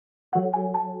Baby,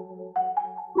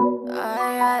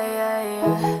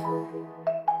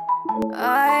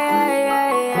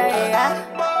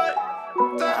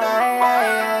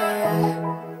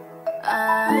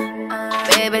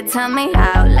 tell me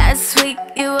how last week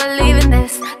you were leaving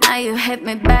this. Now you hit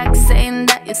me back saying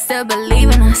that you still believe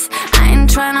in us. I ain't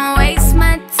tryna waste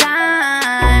my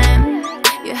time.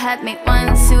 You had me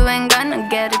once, you ain't gonna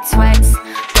get it twice.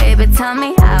 Baby, tell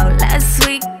me how last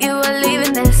week you were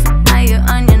leaving this. Now you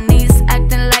on your knees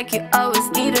acting like you always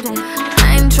needed it.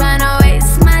 I ain't tryna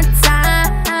waste my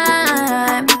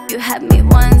time. You had me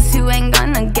once, you ain't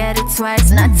gonna get it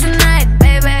twice. Not tonight,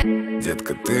 baby.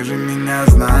 Детка, ты же меня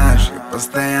знаешь, я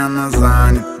постоянно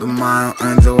занят. Думаю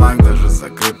о делах даже с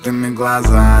закрытыми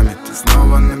глазами. Ты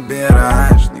снова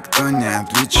набираешь, никто не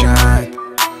отвечает.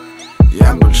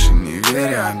 Я больше не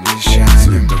верю обещаниям.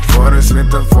 Светофоры,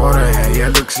 светофоры, я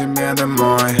еду к себе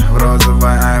домой. В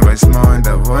розовой i8,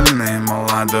 довольный и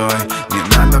молодой.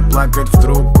 Не надо плакать в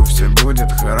трубку, все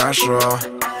будет хорошо.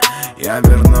 Я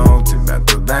вернул тебя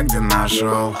туда, где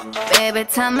нашел. Baby,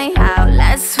 tell me how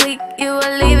last week you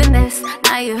were leaving this.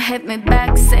 Now you hit me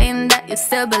back saying that you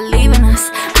still believe in us.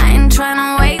 I ain't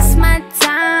tryna waste my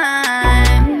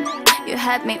time. You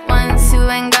had me once, you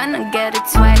ain't gonna get it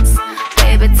twice.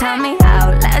 Baby, tell me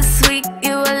how last week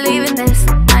you were leaving this.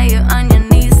 Now you on your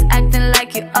knees acting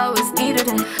like you always needed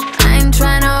it. I ain't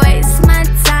tryna waste my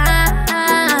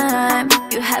time.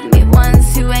 You had me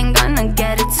once, you ain't gonna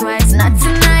get it twice. Not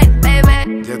tonight,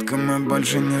 baby. Детка, мы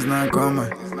больше не знакомы.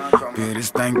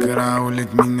 Перестань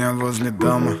караулить меня возле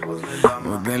дома.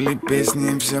 Удали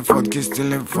песни и все фотки с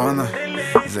телефона.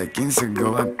 Закинься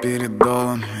голова перед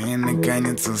долом и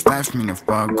наконец оставь меня в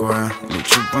покое.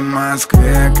 Лечу по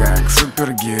Москве как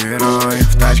супергерой.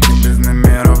 В тачке без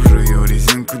номеров жую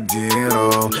резинку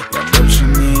дирол. Я больше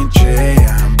не чей,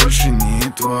 я больше не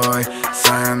твой.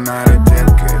 Sayonara,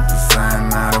 детка, это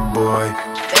Sayonara, boy.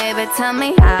 Baby, tell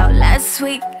me how last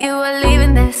week you were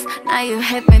leaving this. Now you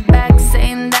hit me back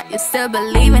saying that you still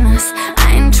believe in us.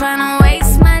 I ain't tryna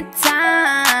waste my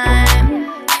time.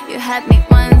 You had me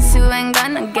once, you ain't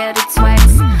gonna get it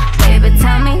twice. Baby,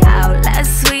 tell me how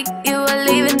last week you were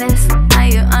leaving this. Now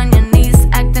you on your knees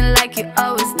acting like you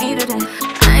always needed it.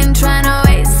 I ain't tryna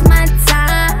waste my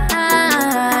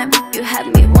time. You had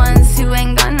me once, you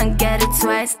ain't gonna get it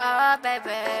twice. Oh,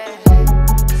 baby.